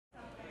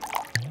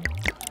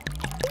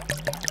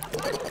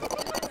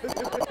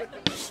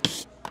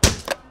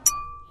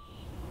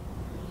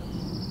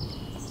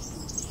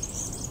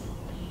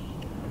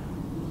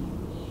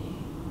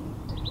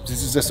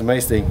is just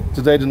amazing.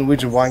 Today the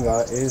Norwegian wine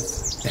guy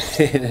is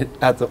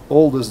at the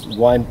oldest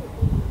wine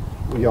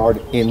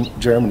yard in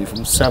Germany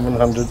from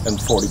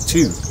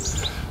 742.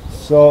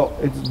 So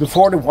it's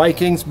before the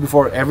Vikings,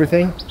 before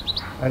everything,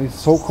 and it's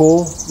so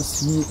cool to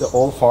see the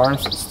old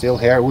farms still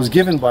here. It was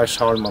given by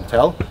Charles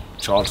Mantel,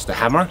 Charles the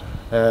Hammer,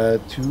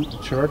 to the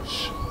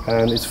church,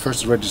 and it's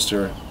first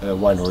registered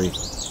winery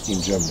in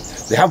Germany.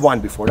 They have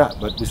wine before that,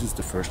 but this is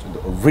the first,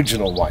 the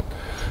original wine.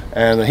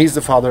 And he's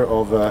the father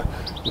of the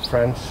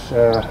French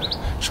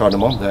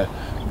Charlemagne, the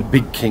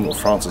big king of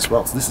France as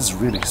well. So this is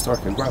really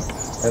historical ground.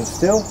 And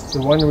still, the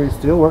winery is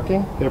still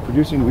working. They're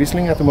producing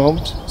Riesling at the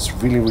moment. It's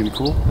really, really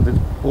cool. And the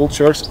old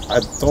church, I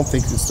don't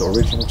think it's the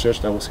original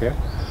church that was here,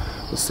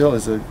 but still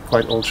it's a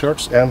quite old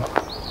church. And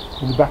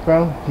in the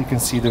background, you can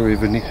see the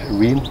river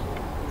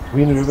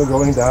Rhine River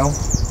going down.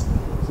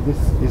 So this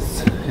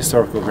is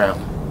historical ground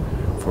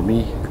for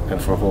me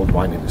and for the whole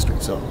wine industry.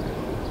 So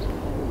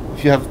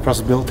if you have the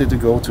possibility to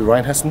go to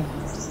Rheinhessen,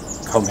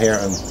 come here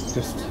and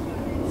just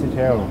sit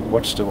here and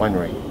watch the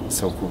winery. It's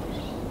so cool.